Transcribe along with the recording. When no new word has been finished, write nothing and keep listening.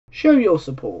Show your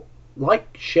support.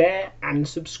 Like, share and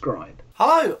subscribe.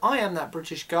 Hello, I am that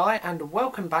British guy and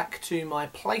welcome back to my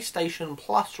PlayStation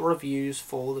Plus reviews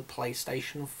for the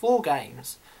PlayStation 4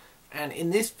 games. And in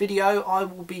this video I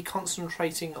will be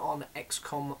concentrating on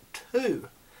XCOM 2.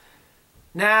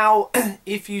 Now,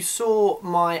 if you saw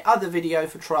my other video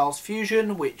for Trials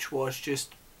Fusion, which was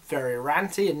just very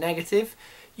ranty and negative,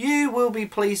 you will be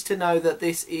pleased to know that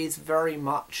this is very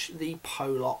much the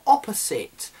polar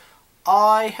opposite.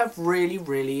 I have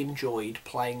really enjoyed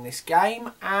playing this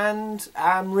game and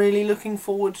am really looking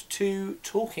forward to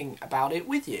talking about it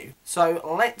with you. So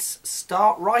let's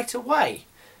start right away.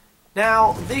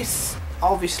 Now this,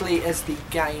 obviously as the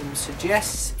game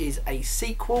suggests, is a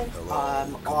sequel.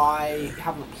 I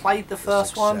haven't played the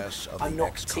first one. I'm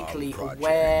not particularly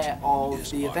aware of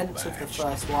the events of the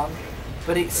first one,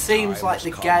 but it seems like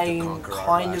the game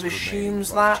kind of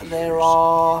assumes that there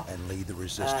are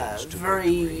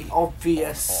very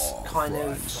obvious kind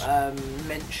of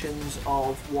mentions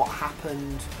of what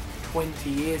happened 20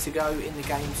 years ago in the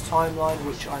game's timeline,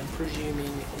 which I'm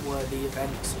presuming were the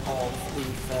events of the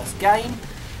first game,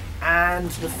 and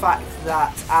the fact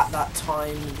that at that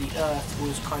time the Earth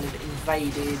was kind of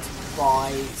invaded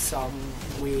by some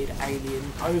weird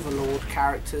alien overlord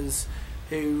characters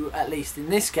who, at least in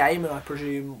this game, and I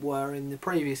presume were in the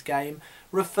previous game,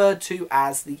 referred to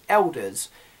as the Elders.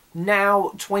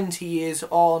 Now, 20 years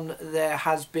on, there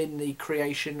has been the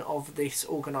creation of this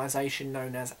organisation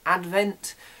known as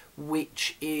Advent,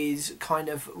 which is kind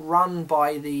of run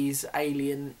by these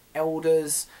alien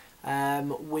elders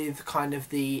with kind of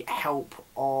the help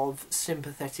of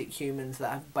sympathetic humans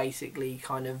that have basically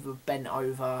kind of bent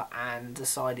over and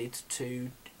decided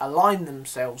to align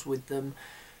themselves with them,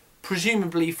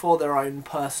 presumably for their own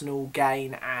personal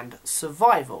gain and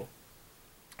survival.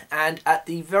 And at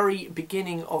the very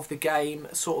beginning of the game,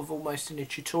 sort of almost in a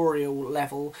tutorial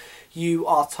level, you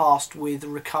are tasked with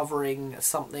recovering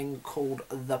something called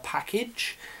the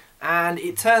package. And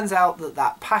it turns out that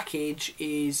that package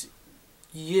is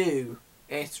you.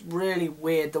 It's really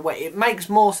weird the way it makes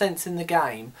more sense in the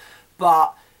game,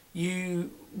 but you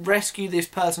rescue this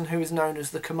person who is known as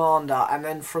the Commander, and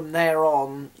then from there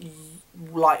on,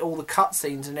 like all the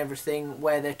cutscenes and everything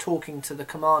where they're talking to the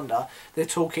Commander, they're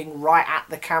talking right at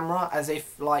the camera as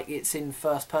if like it's in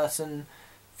first person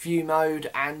view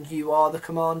mode and you are the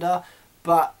Commander.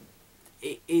 But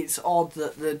it's odd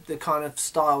that the kind of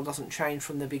style doesn't change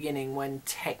from the beginning when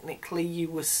technically you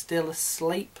were still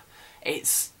asleep.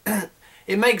 It's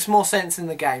it makes more sense in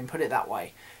the game, put it that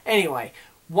way. Anyway,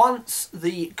 once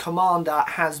the Commander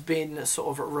has been sort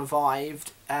of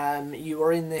revived, you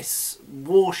are in this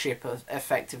warship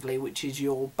effectively, which is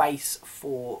your base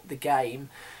for the game,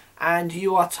 and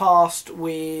you are tasked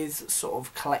with sort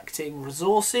of collecting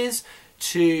resources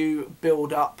to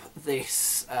build up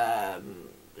this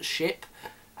ship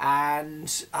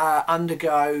and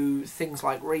undergo things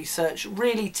like research.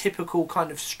 Really typical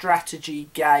kind of strategy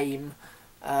game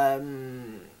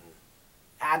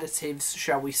additives,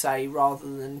 shall we say, rather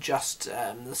than just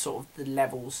the sort of the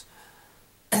levels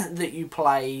that you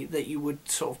would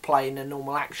sort of play in a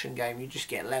normal action game. You just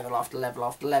get level after level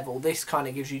after level. This kind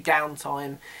of gives you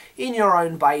downtime in your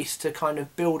own base to kind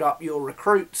of build up your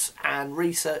recruits and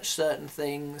research certain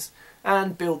things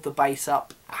and build the base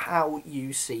up how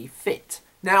you see fit.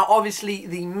 Now obviously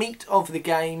the meat of the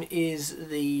game is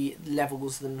the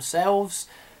levels themselves.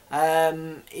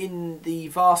 In the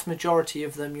vast majority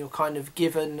of them, you're kind of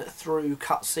given through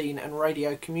cutscene and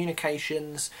radio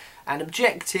communications an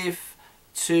objective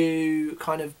to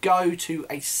kind of go to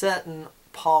a certain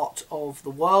part of the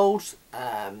world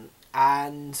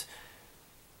and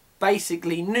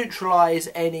basically neutralise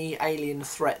any alien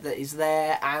threat that is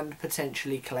there and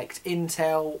potentially collect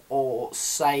intel or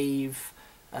save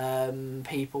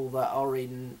people that are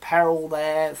in peril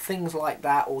there, things like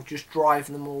that, or just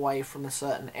drive them away from a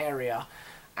certain area.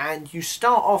 And you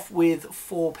start off with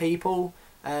 4 people,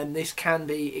 and this can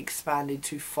be expanded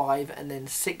to 5 and then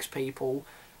 6 people,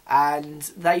 and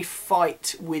they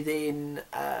fight within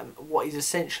what is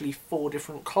essentially 4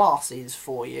 different classes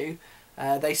for you.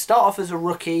 They start off as a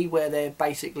rookie, where they're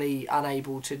basically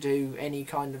unable to do any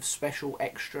kind of special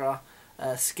extra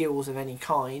skills of any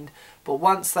kind, but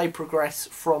once they progress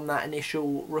from that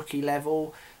initial rookie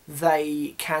level,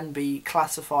 they can be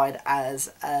classified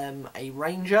as a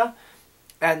ranger,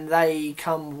 and they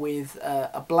come with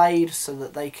a blade so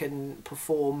that they can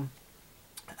perform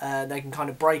they can kind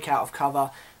of break out of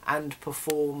cover and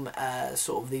perform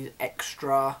sort of these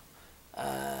extra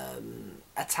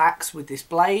attacks with this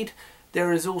blade.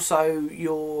 There is also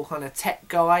your kind of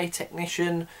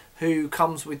technician, who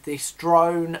comes with this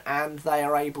drone, and they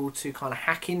are able to kind of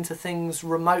hack into things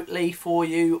remotely for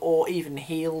you, or even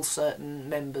heal certain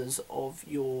members of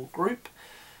your group.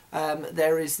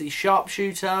 There is the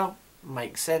sharpshooter.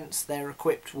 Makes sense, they're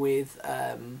equipped with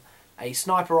a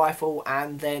sniper rifle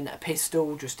and then a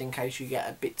pistol, just in case you get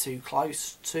a bit too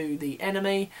close to the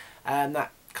enemy.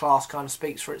 That class kind of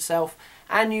speaks for itself.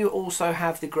 And you also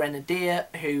have the grenadier,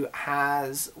 who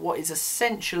has what is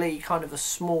essentially kind of a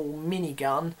small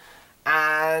minigun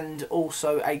and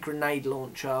also a grenade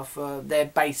launcher. They're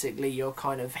basically your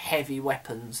kind of heavy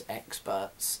weapons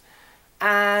experts.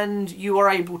 And you are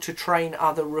able to train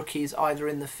other rookies either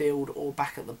in the field or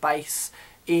back at the base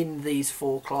in these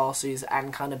 4 classes,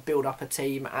 and kind of build up a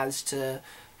team as to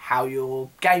how your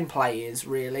gameplay is,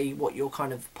 really, what your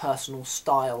kind of personal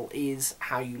style is,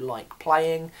 how you like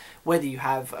playing, whether you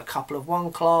have a couple of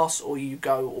one class or you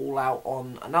go all out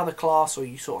on another class, or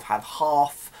you sort of have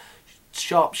half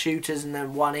sharpshooters and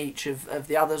then one each of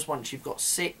the others. Once you've got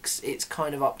 6, it's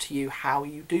kind of up to you how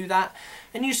you do that.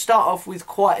 And you start off with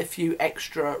quite a few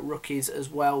extra rookies as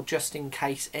well, just in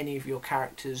case any of your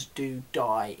characters do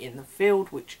die in the field,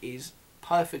 which is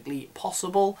perfectly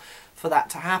possible for that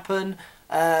to happen.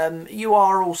 You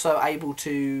are also able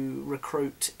to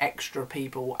recruit extra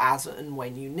people as and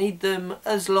when you need them,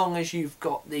 as long as you've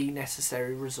got the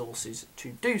necessary resources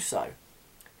to do so.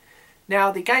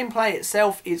 Now, the gameplay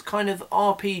itself is kind of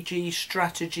RPG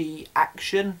strategy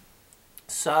action.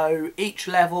 So each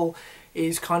level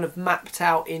is kind of mapped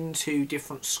out into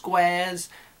different squares,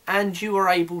 and you are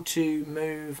able to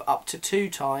move up to 2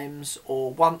 times,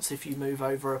 or once if you move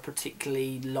over a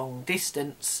particularly long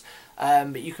distance.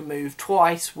 But you can move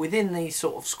twice within these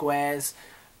sort of squares,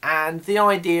 and the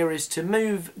idea is to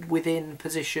move within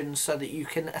positions so that you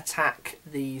can attack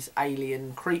these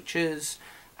alien creatures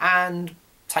and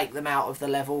take them out of the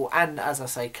level, and, as I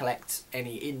say, collect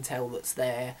any intel that's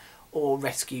there or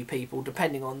rescue people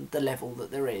depending on the level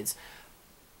that there is.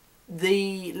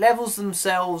 The levels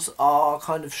themselves are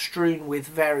kind of strewn with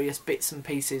various bits and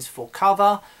pieces for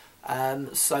cover,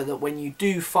 so that when you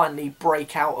do finally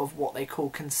break out of what they call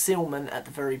concealment at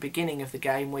the very beginning of the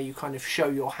game, where you kind of show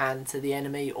your hand to the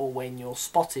enemy, or when you're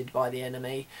spotted by the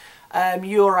enemy,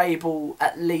 you're able,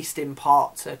 at least in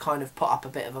part, to kind of put up a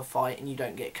bit of a fight and you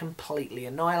don't get completely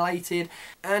annihilated.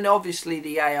 And obviously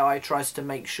the AI tries to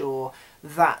make sure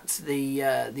that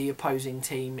the opposing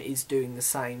team is doing the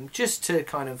same, just to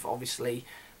kind of obviously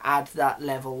add that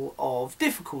level of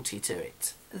difficulty to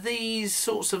it. These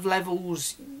sorts of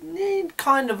levels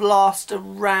kind of last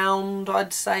around,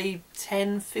 I'd say,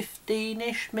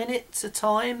 10-15ish minutes a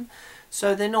time,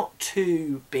 so they're not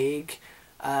too big.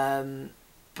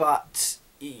 But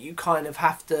you kind of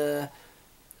have to,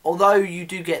 although you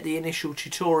do get the initial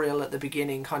tutorial at the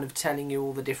beginning kind of telling you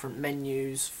all the different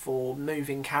menus for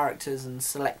moving characters and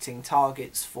selecting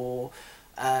targets for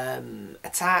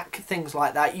attack, things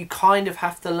like that, you kind of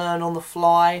have to learn on the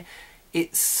fly.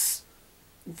 It's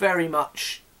very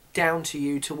much down to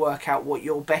you to work out what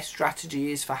your best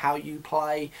strategy is for how you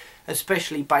play,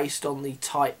 especially based on the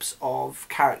types of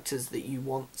characters that you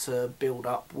want to build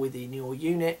up within your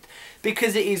unit,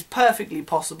 because it is perfectly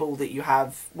possible that you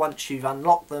have, once you've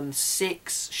unlocked them,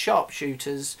 6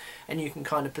 sharpshooters, and you can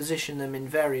kind of position them in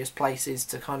various places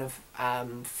to kind of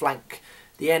flank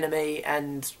the enemy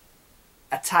and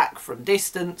attack from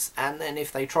distance, and then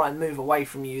if they try and move away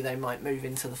from you, they might move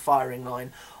into the firing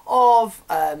line of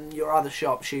your other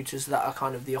sharpshooters that are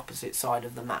kind of the opposite side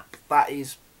of the map. That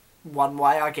is one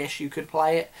way, I guess, you could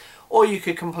play it. Or you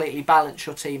could completely balance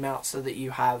your team out so that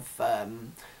you have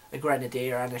a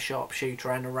grenadier and a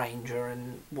sharpshooter and a ranger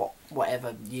and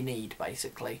whatever you need,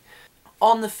 basically.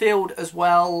 On the field, as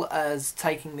well as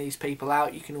taking these people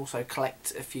out, you can also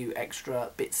collect a few extra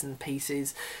bits and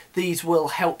pieces. These will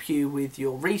help you with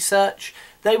your research.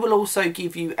 They will also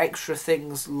give you extra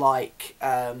things like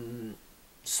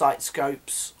sight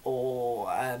scopes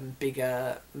or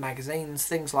bigger magazines,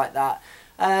 things like that,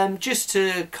 just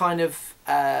to kind of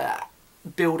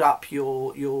build up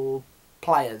your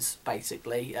players,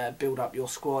 basically, build up your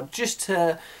squad, just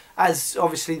to, as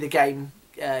obviously the game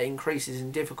increases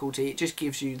in difficulty, it just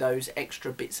gives you those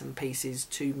extra bits and pieces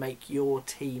to make your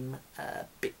team a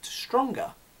bit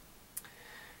stronger.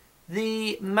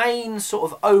 The main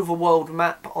sort of overworld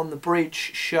map on the bridge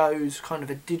shows kind of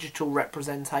a digital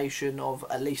representation of,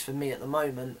 at least for me at the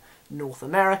moment, North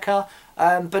America,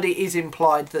 but it is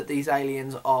implied that these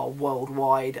aliens are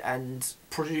worldwide, and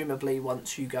presumably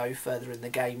once you go further in the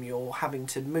game you're having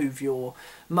to move your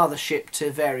mothership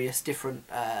to various different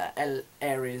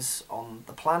areas on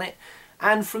the planet.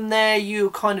 And from there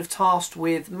you're kind of tasked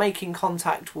with making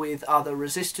contact with other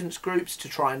resistance groups to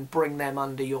try and bring them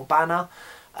under your banner.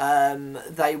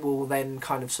 They will then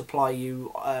kind of supply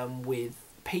you with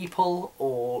people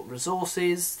or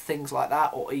resources, things like that,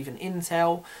 or even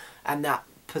intel, and that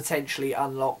potentially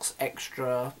unlocks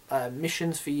extra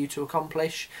missions for you to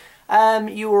accomplish.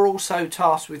 You are also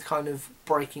tasked with kind of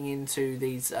breaking into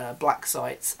these black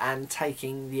sites and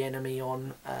taking the enemy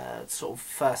on sort of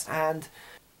first hand.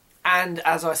 And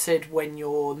as I said, when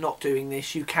you're not doing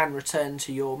this, you can return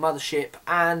to your mothership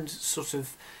and sort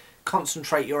of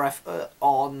concentrate your effort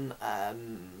on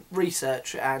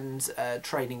research and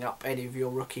training up any of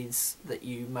your rookies that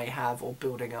you may have, or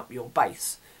building up your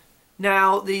base.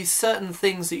 Now, these certain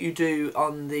things that you do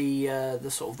on the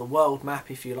sort of the world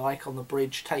map, if you like, on the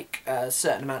bridge, take a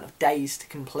certain amount of days to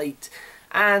complete,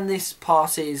 and this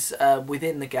passes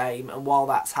within the game, and while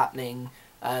that's happening,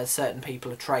 certain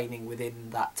people are training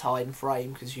within that time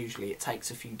frame, because usually it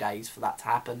takes a few days for that to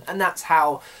happen, and that's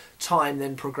how time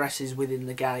then progresses within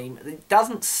the game. It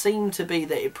doesn't seem to be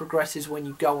that it progresses when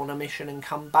you go on a mission and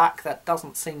come back. That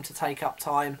doesn't seem to take up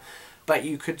time, but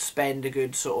you could spend a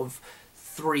good sort of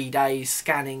 3 days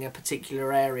scanning a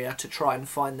particular area to try and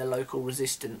find the local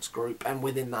resistance group, and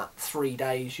within that 3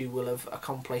 days you will have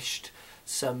accomplished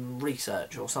some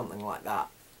research or something like that.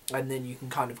 And then you can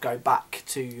kind of go back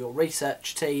to your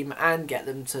research team and get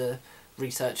them to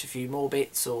research a few more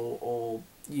bits, or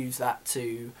use that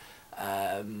to,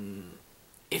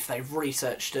 if they've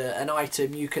researched an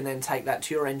item, you can then take that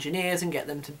to your engineers and get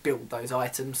them to build those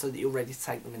items so that you're ready to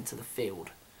take them into the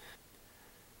field.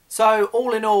 So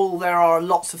all in all, there are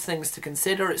lots of things to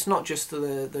consider. It's not just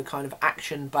the kind of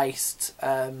action-based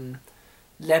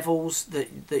levels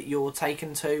that you're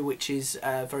taken to, which is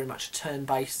very much a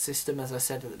turn-based system. As I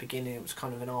said at the beginning, it was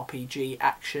kind of an RPG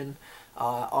action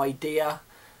idea.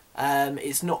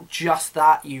 It's not just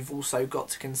that. You've also got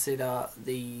to consider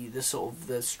the sort of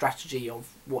the strategy of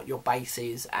what your base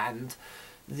is, and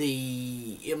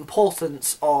the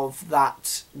importance of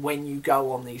that when you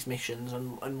go on these missions,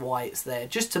 and why it's there,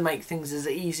 just to make things as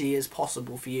easy as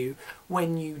possible for you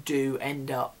when you do end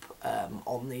up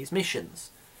on these missions.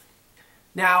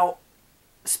 Now,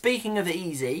 speaking of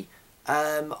easy,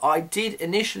 I did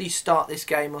initially start this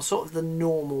game on sort of the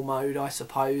normal mode, I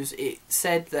suppose. It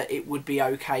said that it would be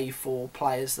okay for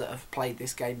players that have played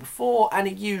this game before, and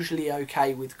it's usually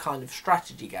okay with kind of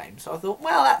strategy games. So I thought,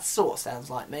 well, that sort of sounds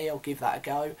like me, I'll give that a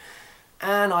go.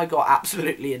 And I got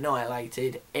absolutely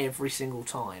annihilated every single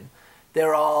time.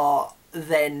 There are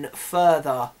then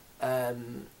further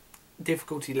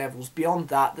difficulty levels beyond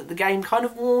that the game kind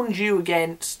of warns you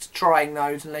against trying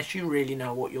those unless you really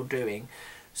know what you're doing.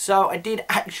 So I did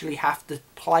actually have to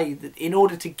play that in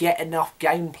order to get enough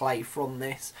gameplay from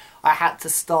this. I had to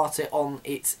start it on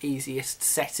its easiest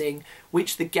setting,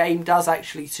 which the game does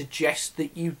actually suggest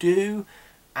that you do.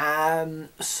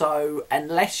 So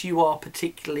unless you are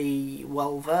particularly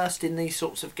well versed in these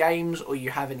sorts of games, or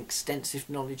you have an extensive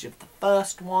knowledge of the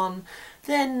first one,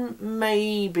 then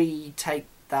maybe take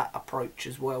that approach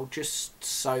as well, just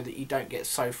so that you don't get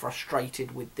so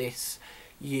frustrated with this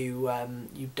you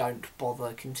don't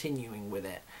bother continuing with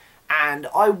it. And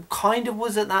I kind of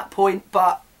was at that point,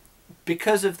 but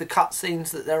because of the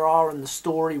cutscenes that there are and the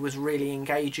story was really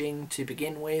engaging to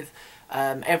begin with,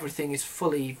 everything is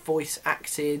fully voice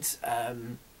acted,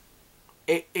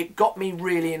 it got me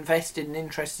really invested and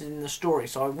interested in the story,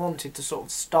 so I wanted to sort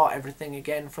of start everything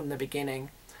again from the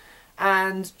beginning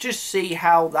and just see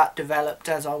how that developed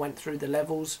as I went through the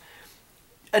levels.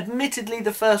 Admittedly,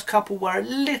 the first couple were a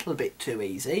little bit too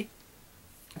easy,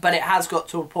 but it has got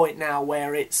to a point now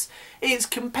where it's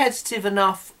competitive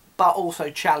enough, but also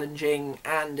challenging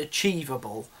and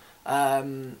achievable.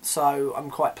 So I'm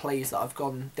quite pleased that I've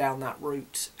gone down that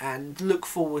route, and look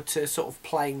forward to sort of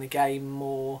playing the game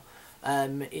more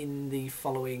in the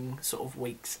following sort of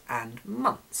weeks and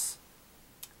months.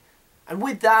 And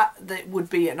with that, that would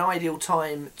be an ideal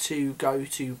time to go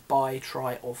to Buy,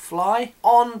 Try or Fly.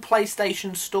 On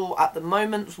PlayStation Store at the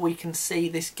moment, we can see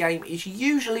this game is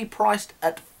usually priced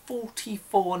at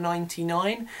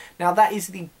 $44.99. Now that is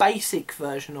the basic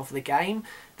version of the game.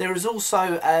 There is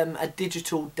also a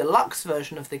digital deluxe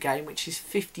version of the game, which is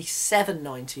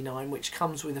 $57.99, which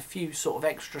comes with a few sort of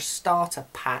extra starter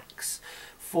packs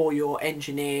for your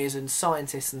engineers and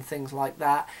scientists and things like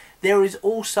that. There is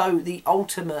also the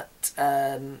Ultimate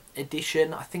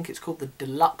edition, I think it's called the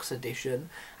Deluxe edition,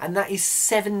 and that is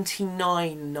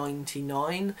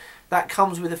 $79.99. That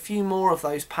comes with a few more of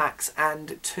those packs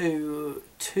and two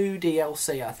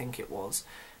DLC, I think it was.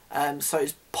 So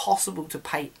it's possible to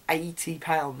pay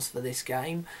 £80 for this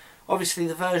game. Obviously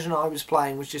the version I was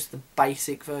playing was just the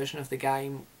basic version of the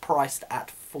game, priced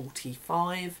at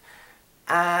 $45,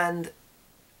 and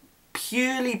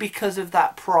purely because of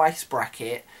that price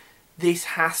bracket, this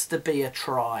has to be a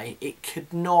try. It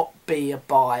could not be a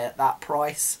buy at that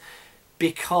price,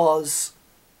 because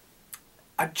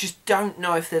I just don't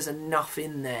know if there's enough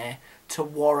in there to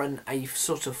warrant a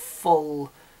sort of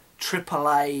full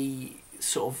AAA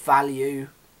sort of value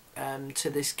to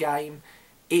this game.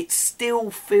 It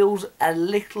still feels a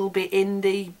little bit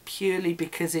indie, purely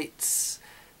because it's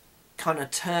kind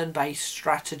of turn-based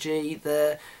strategy.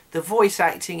 The voice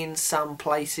acting in some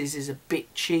places is a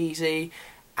bit cheesy,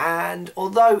 and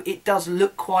although it does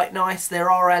look quite nice, there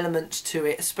are elements to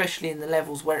it, especially in the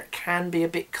levels, where it can be a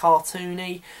bit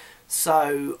cartoony.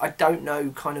 So I don't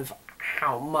know kind of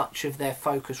how much of their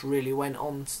focus really went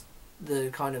on the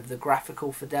kind of the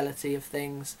graphical fidelity of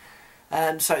things.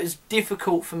 So it's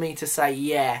difficult for me to say,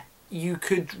 yeah, you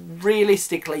could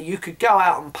realistically, you could go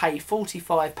out and pay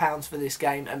 £45 for this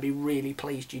game and be really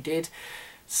pleased you did.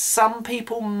 Some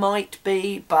people might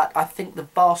be, but I think the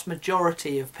vast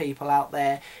majority of people out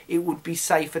there, it would be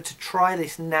safer to try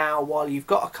this now while you've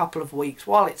got a couple of weeks,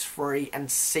 while it's free, and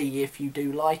see if you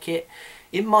do like it.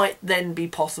 It might then be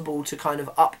possible to kind of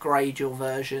upgrade your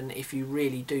version if you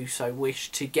really do so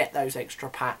wish, to get those extra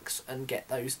packs and get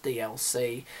those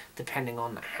DLC, depending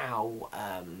on how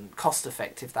cost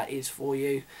effective that is for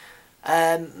you.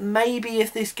 Maybe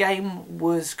if this game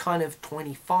was kind of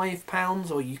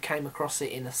 £25, or you came across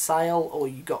it in a sale, or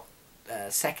you got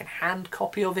a second-hand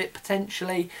copy of it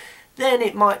potentially, then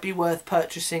it might be worth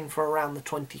purchasing for around the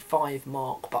 25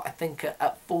 mark. But I think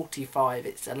at 45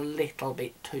 it's a little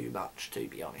bit too much, to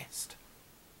be honest.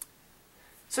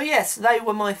 So yes, they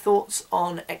were my thoughts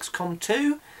on XCOM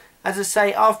 2. As I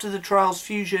say, after the Trials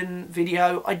Fusion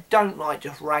video, I don't like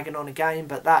just ragging on a game,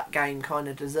 but that game kind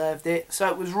of deserved it. So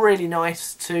it was really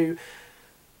nice to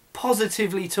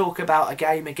positively talk about a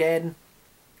game again.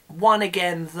 One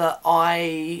again that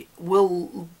I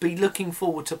will be looking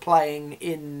forward to playing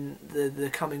in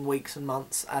the coming weeks and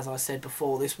months. As I said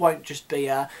before, this won't just be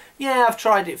a, yeah, I've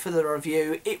tried it for the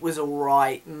review, it was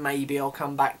alright, maybe I'll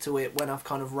come back to it when I've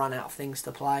kind of run out of things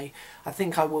to play. I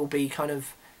think I will be kind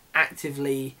of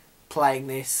actively playing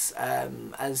this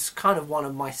as kind of one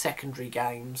of my secondary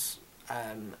games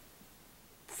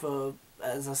for,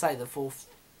 as I say,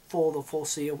 for the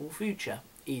foreseeable future.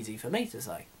 Easy for me to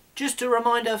say. Just a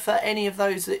reminder for any of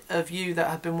those of you that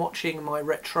have been watching my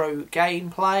retro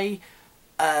gameplay,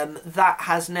 that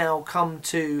has now come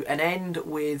to an end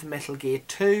with Metal Gear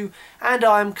 2, and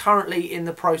I'm currently in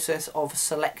the process of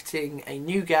selecting a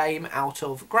new game out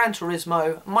of Gran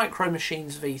Turismo, Micro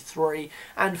Machines V3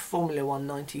 and Formula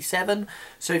 197.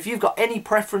 So if you've got any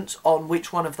preference on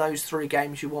which one of those three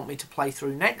games you want me to play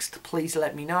through next, please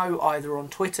let me know either on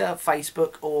Twitter,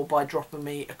 Facebook, or by dropping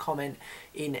me a comment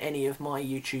in any of my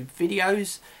YouTube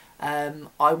videos.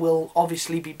 I will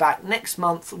obviously be back next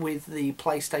month with the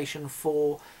PlayStation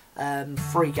 4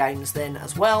 free games then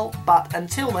as well. But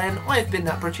until then, I've been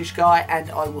That British Guy,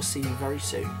 and I will see you very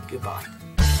soon. Goodbye.